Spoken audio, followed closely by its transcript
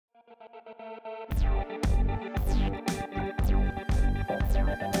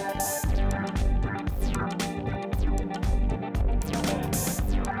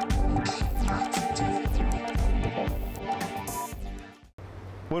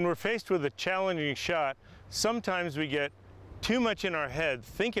When we're faced with a challenging shot, sometimes we get too much in our head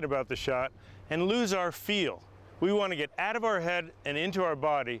thinking about the shot and lose our feel. We want to get out of our head and into our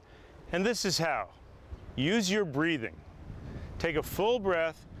body, and this is how. Use your breathing. Take a full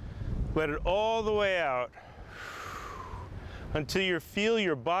breath, let it all the way out until you feel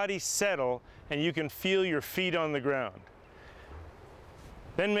your body settle and you can feel your feet on the ground.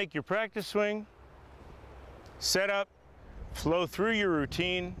 Then make your practice swing, set up, flow through your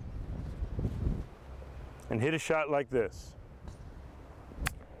routine, and hit a shot like this.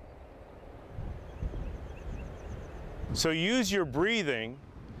 So use your breathing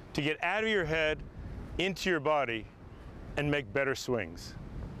to get out of your head, into your body, and make better swings.